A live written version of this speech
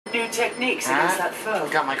new techniques against that foe.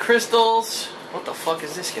 Got my crystals. What the fuck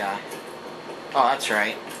is this guy? Oh, that's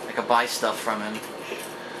right. I could buy stuff from him.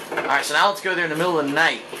 Alright, so now let's go there in the middle of the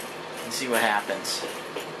night and see what happens.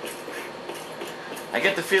 I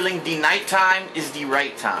get the feeling the night time is the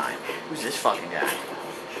right time. Who's this fucking guy?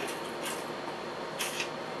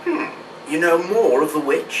 You know more of the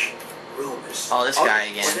witch? Rumors. Oh, this guy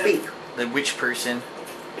again. Speak. The witch person.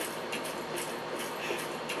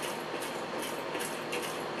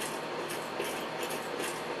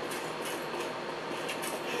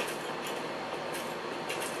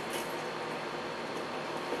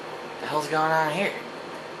 What the hell's going on here?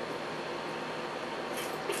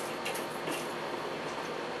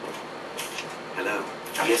 Hello.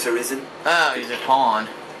 Yes, arisen? Oh, he's a pawn.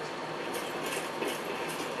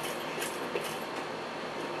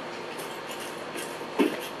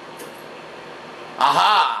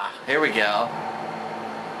 Aha! Here we go.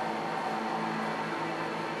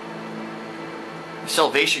 The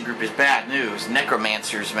Salvation Group is bad news.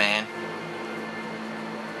 Necromancers, man.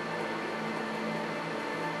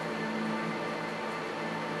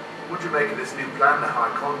 What do you make of this new plan the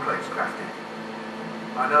High Conclave's crafted?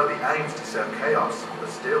 I know the aim's to sow chaos, but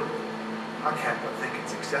still, I can't but think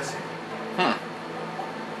it's excessive.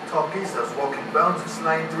 Talk is those walking bones have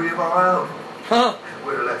slain 3 of our own. Huh?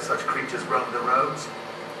 Would have let such creatures roam the roads.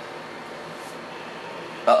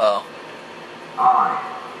 Uh-oh. Aye,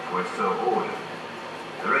 if we're so ordered.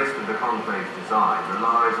 The rest of the Conclave's design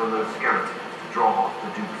relies on those skeletons to draw off the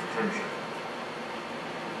Duke's attention.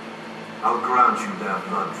 I'll grant you their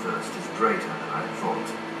bloodthirst is greater than I had thought.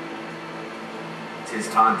 'Tis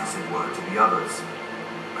time to send word to the others.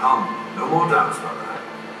 Come, no more doubts about that.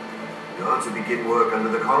 You're to begin work under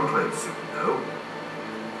the Conclave soon, no?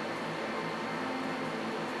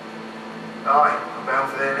 Aye, I'm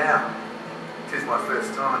bound for there now. 'Tis my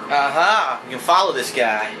first time. Aha! You can follow this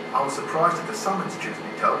guy. I was surprised at the summons, truth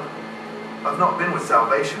be told. I've not been with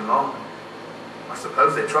Salvation long. I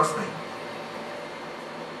suppose they trust me.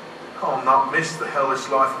 I'll not miss the hellish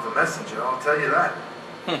life of a messenger, I'll tell you that.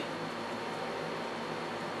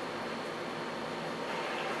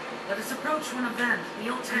 Let us approach one of them. The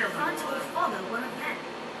old tale. Front will follow one of them.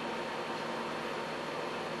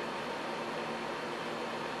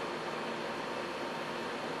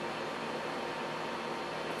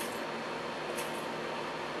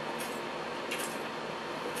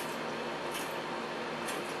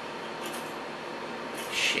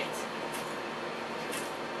 Shit.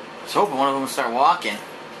 I was hoping one of them would start walking.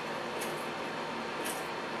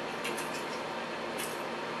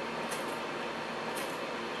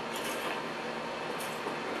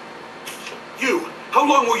 You! How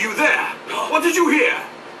long were you there? What did you hear?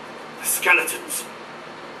 The skeletons.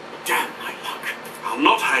 Damn my luck. I'll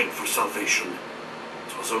not hang for salvation.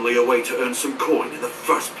 It was only a way to earn some coin in the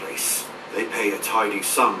first place. They pay a tidy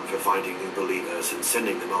sum for finding new believers and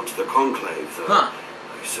sending them on to the Conclave, though.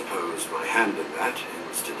 I suppose my hand in that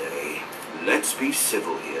ends today. Let's be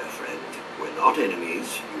civil here, friend. We're not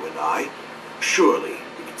enemies, you and I. Surely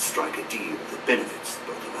we can strike a deal that benefits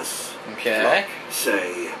both of us. Okay. Like,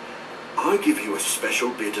 say, I give you a special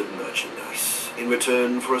bit of merchandise in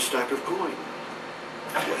return for a stack of coin.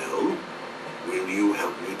 Well, will you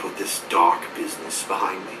help me put this dark business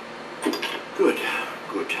behind me? Good,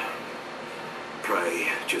 good.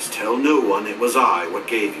 Pray, just tell no one it was I what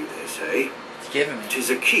gave you this, eh? Give him. 'Tis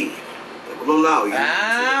a key that will allow you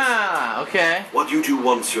Ah, okay. What you do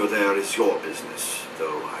once you're there is your business,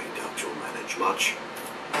 though I doubt you'll manage much.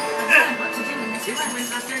 What to do in this This quest?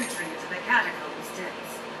 brings us entry into the catacombs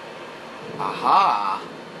depths. Aha.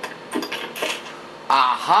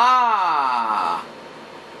 Aha.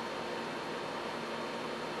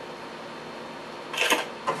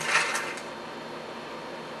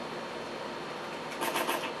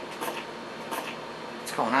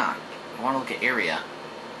 What's going on? I want to look at area.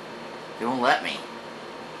 They won't let me.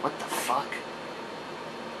 What the fuck?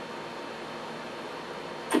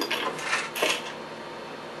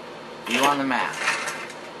 View on the map.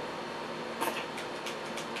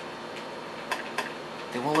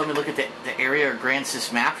 They won't let me look at the area or Grand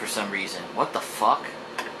Sys map for some reason. What the fuck?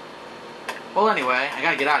 Well, anyway, I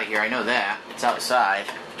gotta get out of here. I know that. It's outside.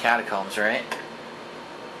 The catacombs, right?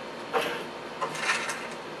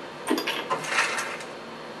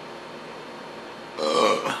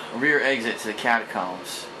 Rear exit to the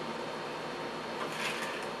catacombs.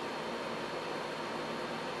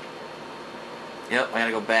 Yep, I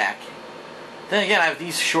gotta go back. Then again, I have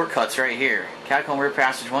these shortcuts right here. Catacomb rear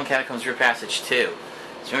passage 1, catacombs rear passage 2.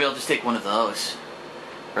 So maybe I'll just take one of those,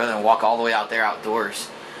 rather than walk all the way out there outdoors.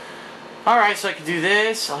 Alright, so I can do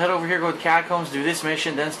this. I'll head over here, go to the catacombs, do this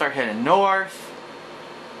mission, then start heading north.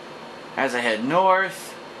 As I head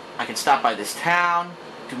north, I can stop by this town,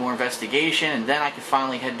 do more investigation, and then I can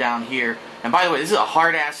finally head down here. And by the way, this is a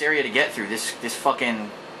hard-ass area to get through. This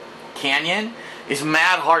fucking canyon is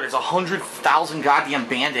mad hard. There's 100,000 goddamn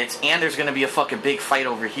bandits, and there's gonna be a fucking big fight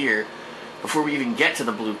over here before we even get to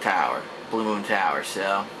the Blue Moon Tower.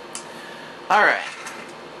 So, all right,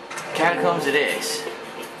 catacombs it is.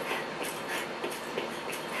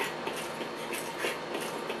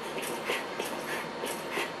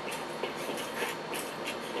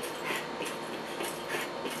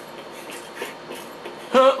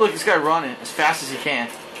 Look, this guy running as fast as he can.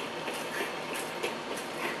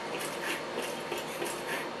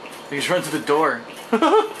 He just runs to the door.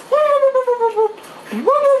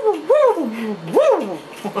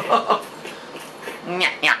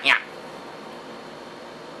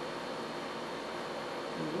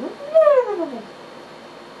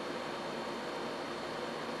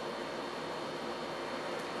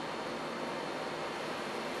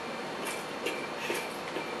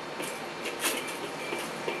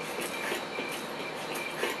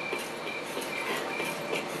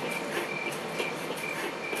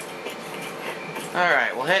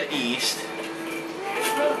 Alright, we'll head east.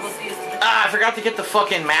 Ah, I forgot to get the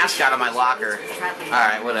fucking mask out of my locker.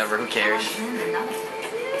 Alright, whatever, who cares?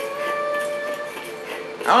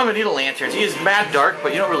 I don't even need a lantern. It's mad dark,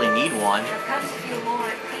 but you don't really need one. I've come to feel more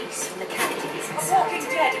at peace from the captains. A walking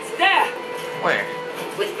dead, it's there! Where?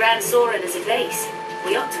 With Grand Soren as a base,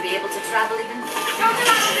 we ought to be able to travel even.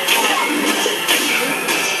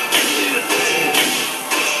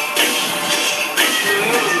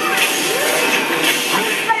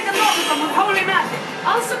 Holy magic!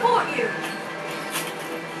 I'll support you!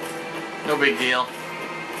 No big deal.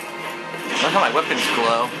 Look how my weapons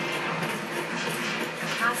glow.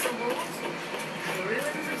 Castle walls? The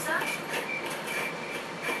ruins of such?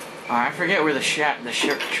 I forget where the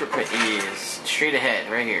shortcut is. Straight ahead,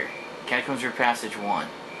 right here. Catacombs River Passage 1.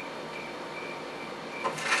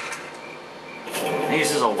 I think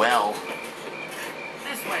this is a well.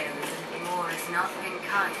 This way, Elizabeth. Moore has not been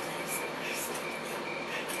kind to his place.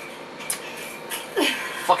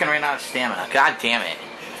 Fucking ran out of stamina. God damn it.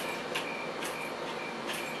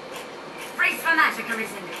 Brace for magic,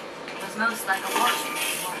 Elizabeth. Was most like a watchman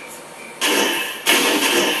once.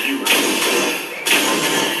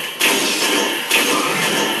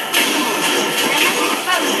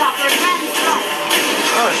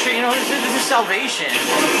 Oh shit, you know, this is salvation.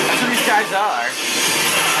 That's what these guys are.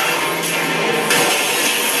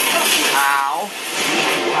 Ow.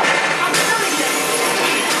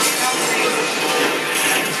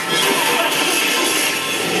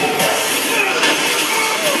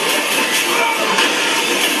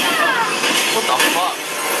 What the fuck?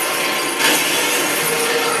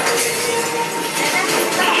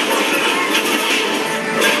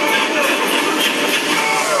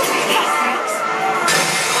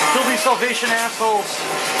 Kill these salvation assholes.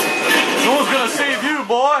 No one's gonna save you,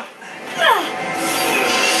 boy.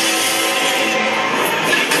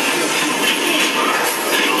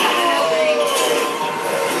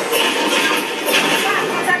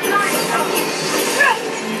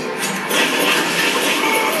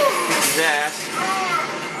 His ass.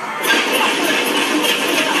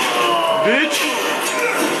 Bitch.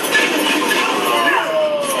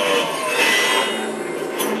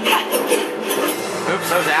 Oops,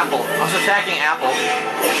 that was Apple. I was attacking Apple.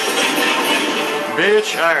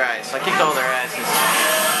 Bitch. Alright, so I kicked all their asses.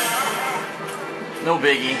 No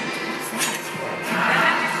biggie.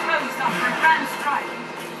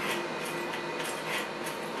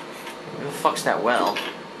 Where the fuck's that well?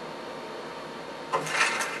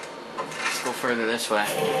 Let's go further this way.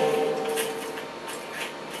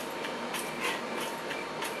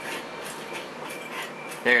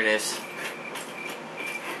 There it is.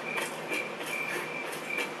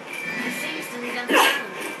 It seems to lead underground.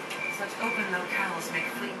 Such open locales make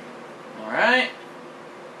fleet. Alright.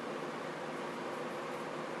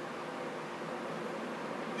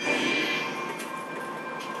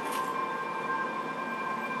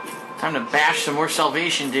 Time to bash some more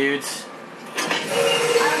salvation dudes.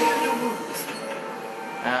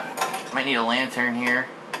 Might need a lantern here.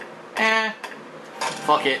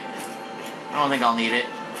 Fuck it. I don't think I'll need it.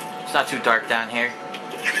 It's not too dark down here.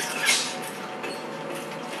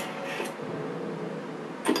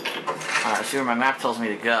 Alright, see where my map tells me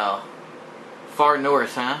to go. Far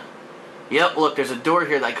north, huh? Yep, look, there's a door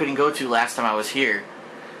here that I couldn't go to last time I was here.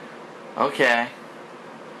 Okay.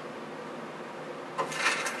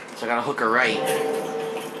 So I gotta hook a right.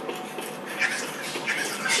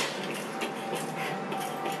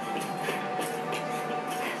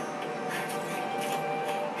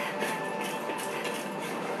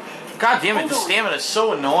 God damn it, the stamina is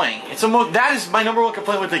so annoying. That is my number one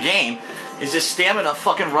complaint with the game, is this stamina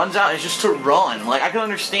fucking runs out, and it's just to run. Like, I can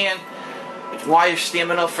understand why your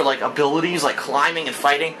stamina for, like, abilities like climbing and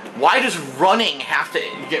fighting. Why does running have to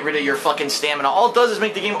get rid of your fucking stamina? All it does is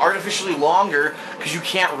make the game artificially longer, because you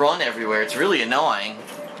can't run everywhere. It's really annoying.